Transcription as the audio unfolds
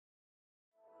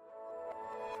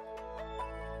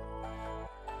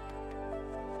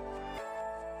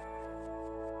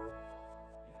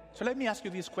So let me ask you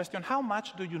this question. How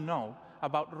much do you know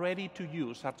about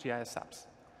ready-to-use ArcGIS apps?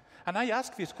 And I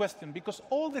ask this question because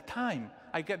all the time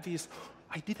I get this,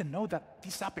 I didn't know that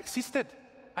this app existed.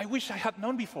 I wish I had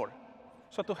known before.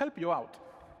 So to help you out,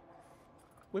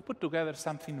 we put together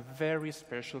something very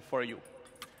special for you.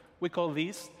 We call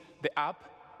this the app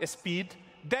speed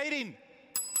dating.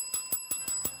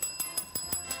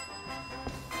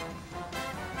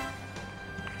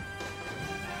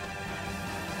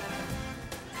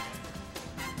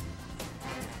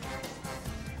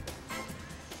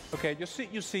 Okay,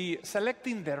 you see,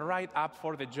 selecting the right app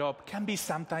for the job can be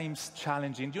sometimes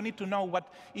challenging. You need to know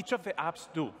what each of the apps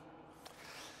do.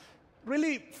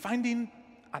 Really, finding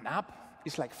an app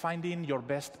is like finding your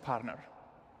best partner.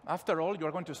 After all,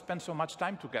 you're going to spend so much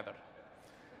time together.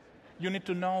 You need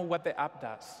to know what the app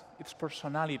does, its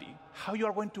personality, how you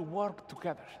are going to work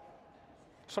together.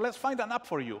 So let's find an app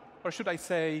for you, or should I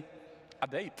say, a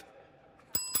date.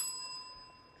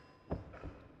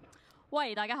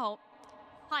 喂，大家好。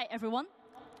Hi, everyone.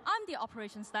 I'm the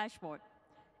operations dashboard.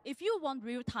 If you want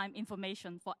real-time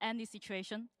information for any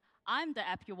situation, I'm the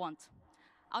app you want.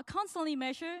 I'll constantly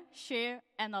measure, share,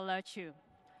 and alert you.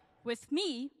 With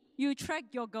me, you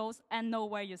track your goals and know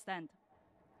where you stand.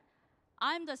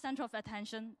 I'm the center of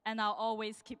attention, and I'll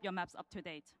always keep your maps up to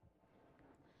date.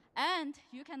 And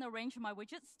you can arrange my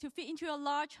widgets to fit into your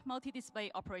large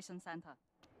multi-display operation center.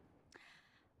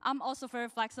 I'm also very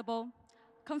flexible.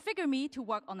 Configure me to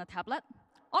work on a tablet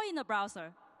or in a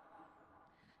browser.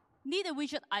 Need a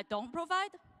widget I don't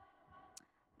provide?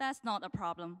 That's not a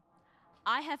problem.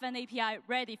 I have an API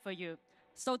ready for you.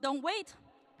 So don't wait.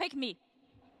 Pick me.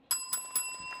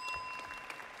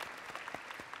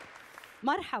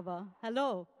 Marhaba,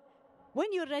 hello.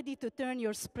 When you're ready to turn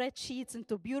your spreadsheets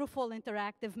into beautiful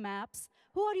interactive maps,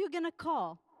 who are you going to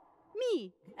call?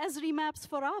 Me, as Remaps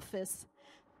for Office.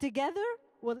 Together,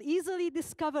 we'll easily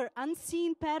discover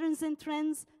unseen patterns and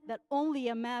trends that only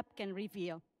a map can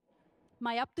reveal.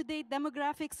 My up-to-date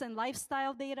demographics and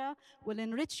lifestyle data will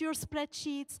enrich your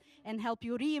spreadsheets and help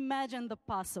you reimagine the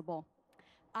possible.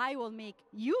 I will make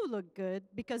you look good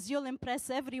because you'll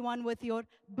impress everyone with your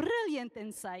brilliant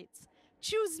insights.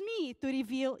 Choose me to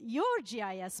reveal your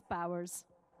GIS powers.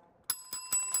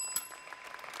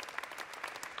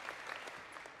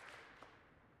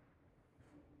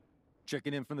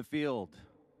 Checking in from the field.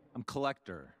 I'm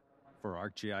Collector for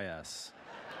ArcGIS.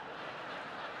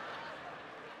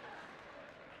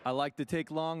 I like to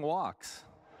take long walks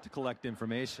to collect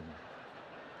information.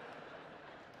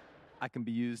 I can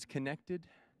be used connected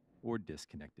or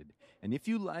disconnected. And if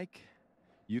you like,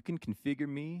 you can configure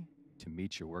me to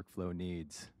meet your workflow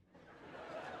needs.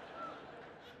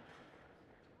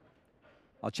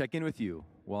 I'll check in with you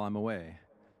while I'm away,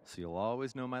 so you'll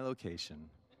always know my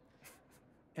location.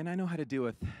 And I know how to deal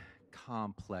with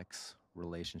complex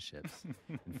relationships.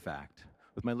 In fact,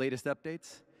 with my latest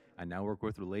updates, I now work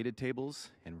with related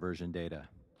tables and version data.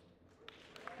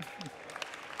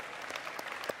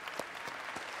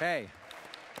 Hey,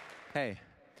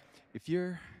 if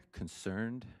you're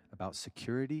concerned about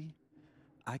security,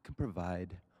 I can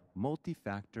provide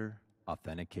multi-factor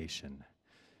authentication,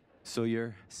 so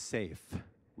you're safe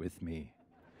with me.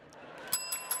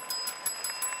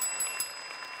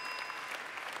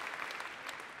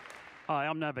 Hi,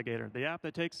 I'm Navigator, the app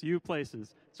that takes you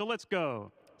places. So let's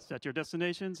go. Set your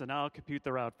destinations, and I'll compute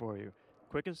the route for you.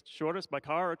 Quickest, shortest by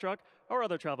car or truck, or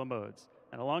other travel modes.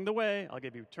 And along the way, I'll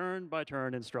give you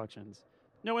turn-by-turn instructions.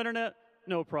 No internet?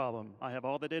 No problem. I have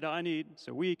all the data I need,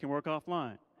 so we can work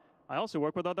offline. I also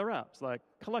work with other apps like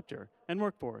Collector and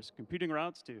Workforce, computing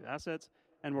routes to assets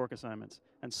and work assignments.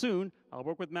 And soon, I'll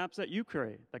work with maps that you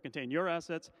create that contain your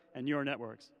assets and your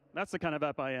networks. That's the kind of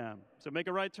app I am. So make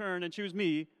a right turn and choose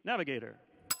me, Navigator.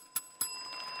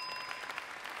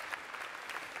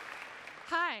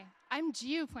 Hi, I'm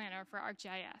Geo Planner for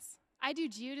ArcGIS. I do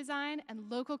geodesign and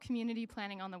local community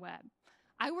planning on the web.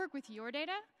 I work with your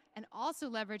data and also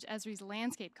leverage Esri's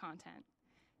landscape content.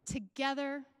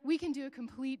 Together, we can do a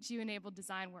complete geo-enabled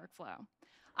design workflow.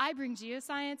 I bring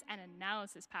geoscience and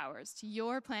analysis powers to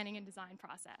your planning and design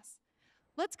process.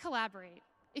 Let's collaborate.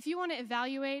 If you want to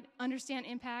evaluate, understand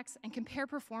impacts, and compare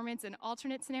performance in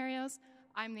alternate scenarios,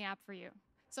 I'm the app for you.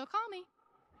 So call me.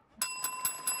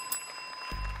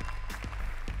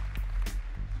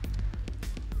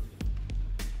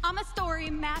 I'm a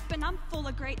StoryMap and I'm full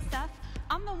of great stuff.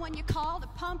 I'm the one you call to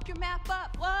pump your map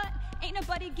up. What? Ain't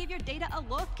nobody give your data a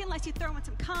look unless you throw in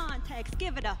some context.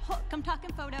 Give it a hook. I'm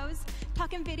talking photos,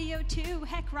 talking video too.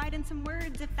 Heck, write in some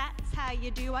words if that's how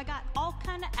you do. I got all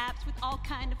kind of apps with all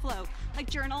kind of flow, like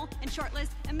Journal and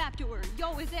Shortlist and Map to Word.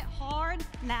 Yo, is it hard?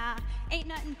 Nah, ain't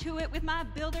nothing to it with my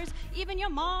builders. Even your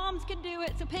moms can do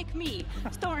it, so pick me.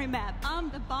 StoryMap,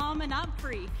 I'm the bomb and I'm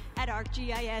free at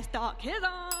ArcGIS. His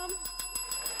arm.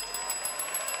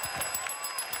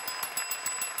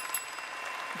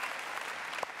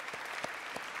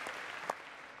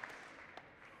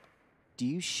 Do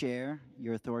you share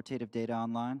your authoritative data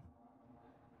online?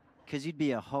 Because you'd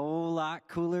be a whole lot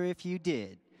cooler if you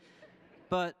did.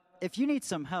 But if you need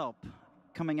some help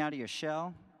coming out of your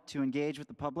shell to engage with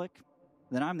the public,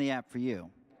 then I'm the app for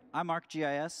you. I'm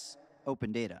ArcGIS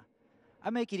Open Data. I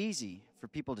make it easy for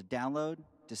people to download,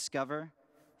 discover,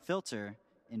 filter,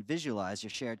 and visualize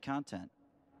your shared content.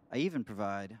 I even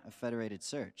provide a federated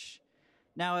search.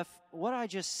 Now, if what I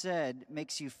just said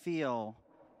makes you feel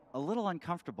a little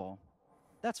uncomfortable,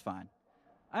 that's fine.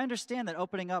 I understand that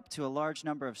opening up to a large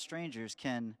number of strangers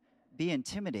can be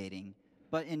intimidating,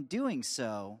 but in doing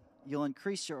so, you'll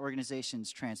increase your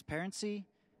organization's transparency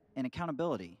and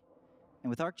accountability.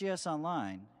 And with ArcGIS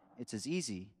Online, it's as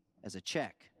easy as a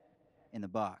check in the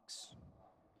box.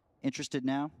 Interested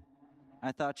now?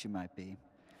 I thought you might be.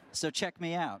 So check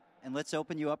me out, and let's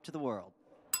open you up to the world.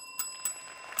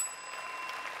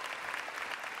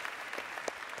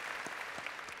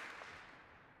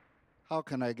 How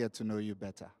can I get to know you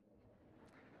better?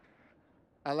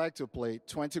 I like to play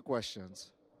 20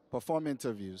 questions, perform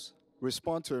interviews,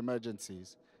 respond to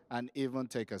emergencies, and even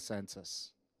take a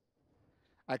census.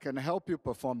 I can help you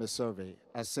perform a survey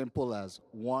as simple as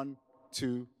 1,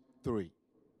 2, 3.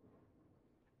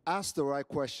 Ask the right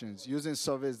questions using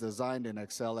surveys designed in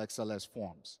Excel XLS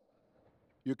forms.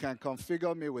 You can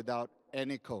configure me without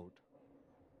any code.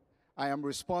 I am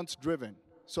response-driven,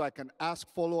 so I can ask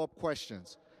follow-up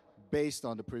questions based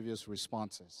on the previous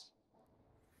responses.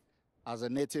 As a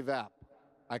native app,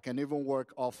 I can even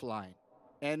work offline,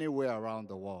 anywhere around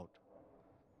the world.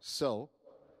 So,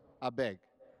 I beg,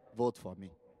 vote for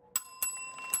me.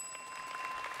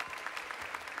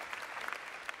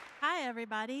 Hi,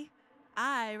 everybody.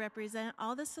 I represent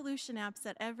all the solution apps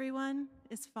that everyone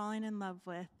is falling in love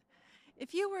with.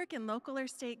 If you work in local or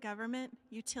state government,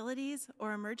 utilities,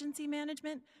 or emergency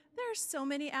management, there are so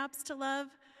many apps to love.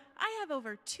 I have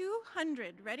over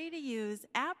 200 ready-to-use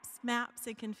apps, maps,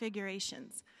 and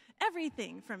configurations.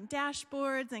 Everything from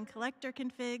dashboards and collector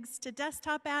configs to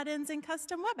desktop add-ins and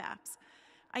custom web apps.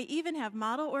 I even have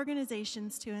model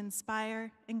organizations to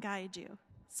inspire and guide you.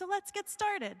 So let's get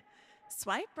started.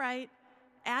 Swipe right,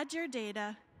 add your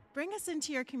data, bring us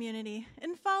into your community,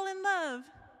 and fall in love.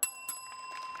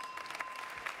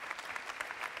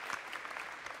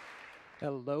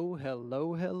 Hello,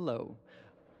 hello, hello.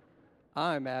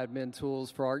 I'm Admin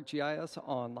Tools for ArcGIS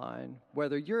Online.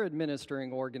 Whether you're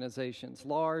administering organizations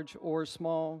large or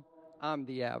small, I'm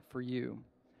the app for you.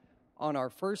 On our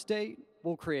first date,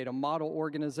 we'll create a model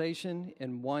organization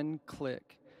in one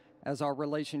click. As our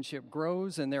relationship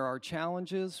grows and there are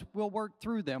challenges, we'll work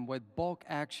through them with bulk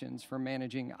actions for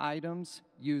managing items,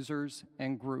 users,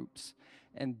 and groups.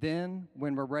 And then,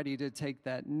 when we're ready to take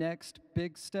that next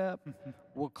big step,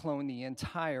 we'll clone the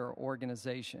entire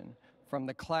organization, from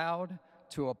the cloud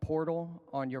to a portal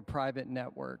on your private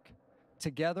network.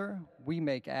 Together, we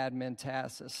make admin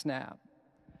tasks a snap.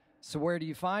 So where do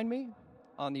you find me?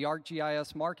 On the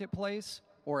ArcGIS Marketplace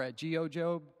or at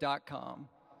GeoJumbo.com.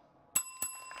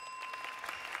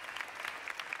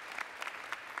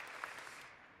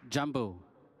 Jumbo,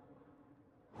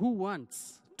 who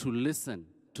wants to listen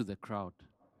to the crowd?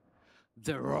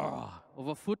 The roar of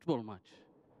a football match,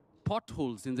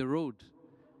 potholes in the road,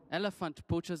 elephant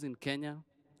poachers in Kenya,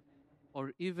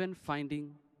 or even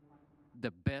finding the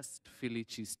best Philly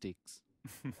cheesesteaks.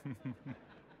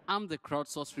 I'm the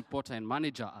crowdsourced reporter and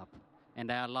manager app, and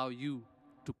I allow you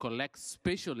to collect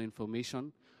spatial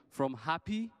information from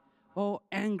happy or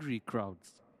angry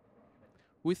crowds.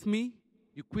 With me,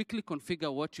 you quickly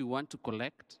configure what you want to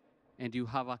collect, and you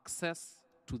have access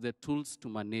to the tools to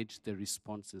manage the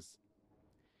responses.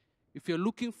 If you're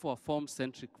looking for a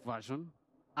form-centric version,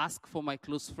 ask for my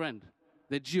close friend,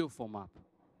 the GeoForm app.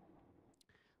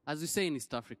 As we say in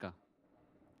East Africa,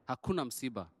 hakuna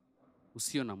msiba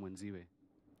usio na mwenziwe.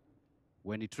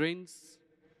 When it rains,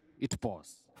 it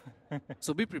pours.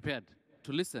 So be prepared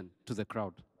to listen to the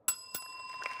crowd.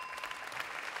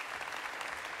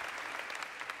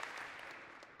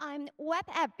 I'm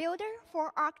WebAppBuilder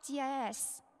for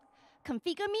ArcGIS.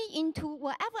 Configure me into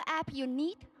whatever app you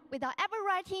need without ever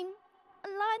writing a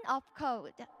line of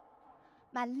code.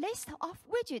 My list of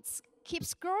widgets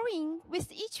keeps growing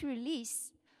with each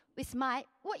release. With my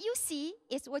what you see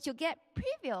is what you get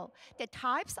preview. The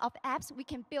types of apps we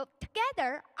can build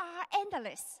together are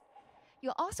endless.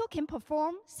 You also can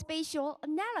perform spatial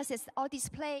analysis or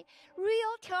display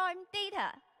real-time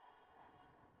data.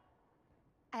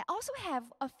 I also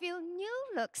have a few new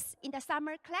looks in the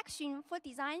summer collection for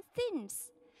design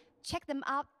themes. Check them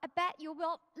out. I bet you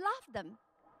will love them.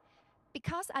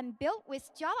 Because I'm built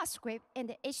with JavaScript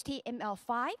and HTML5,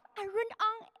 I run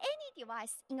on any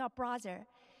device in your browser.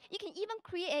 You can even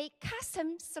create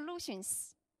custom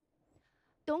solutions.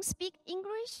 Don't speak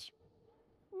English?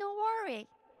 No worry.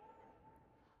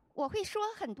 我会说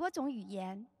很多种语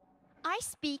言. I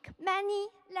speak many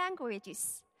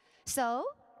languages. So,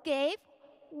 give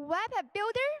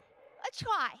WebAppBuilder a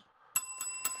try.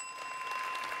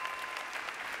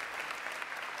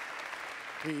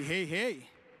 Hey.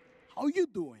 How you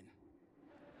doing?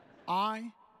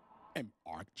 I am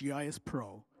ArcGIS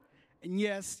Pro. And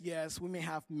yes, we may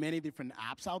have many different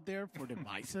apps out there for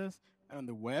devices and on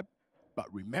the web,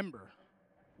 but remember,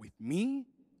 with me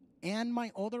and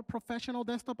my other professional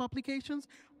desktop applications,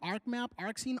 ArcMap,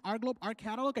 ArcScene, ArcGlobe,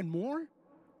 ArcCatalog, and more,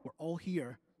 we're all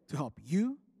here to help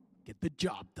you get the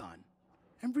job done.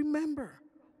 And remember,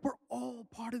 we're all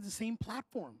part of the same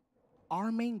platform.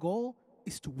 Our main goal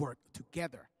is to work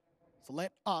together. So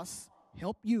let us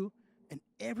help you and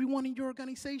everyone in your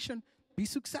organization be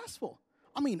successful.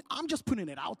 I mean, I'm just putting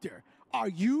it out there. Are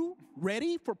you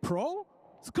ready for Pro?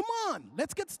 So come on,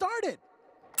 let's get started.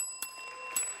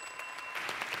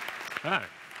 Hi,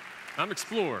 I'm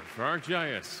Explorer for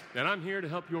ArcGIS, and I'm here to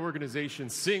help your organization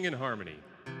sing in harmony.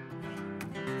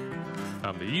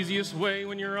 I'm the easiest way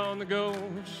when you're on the go.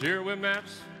 Share web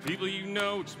maps, people you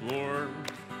know, Explorer.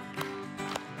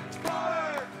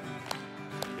 Explorer!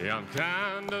 Yeah, I'm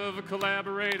kind of a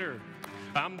collaborator.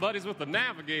 I'm buddies with the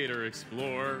Navigator,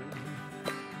 Explorer.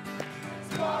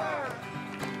 Explorer!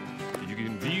 You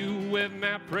can view web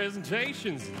map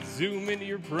presentations and zoom into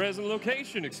your present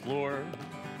location, Explorer.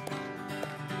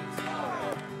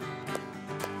 Explorer!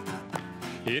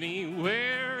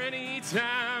 Anywhere,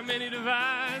 anytime, any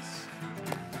device,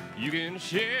 you can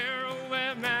share a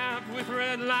web map with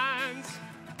red lines.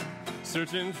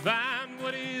 Search and find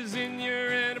what is in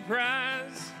your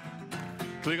enterprise.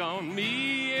 Click on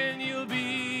me and you'll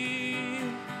be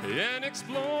an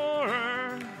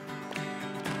explorer.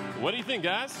 What do you think,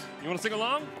 guys? You want to sing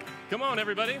along? Come on,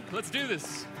 everybody. Let's do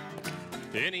this.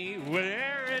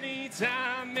 Anywhere,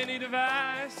 anytime, any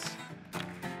device,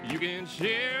 you can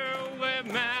share a web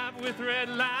map with red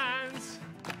lines.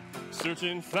 Search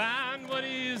and find what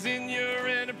is in your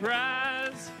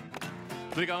enterprise.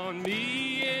 Click on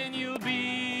me and you'll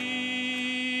be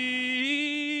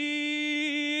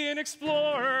an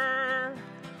explorer.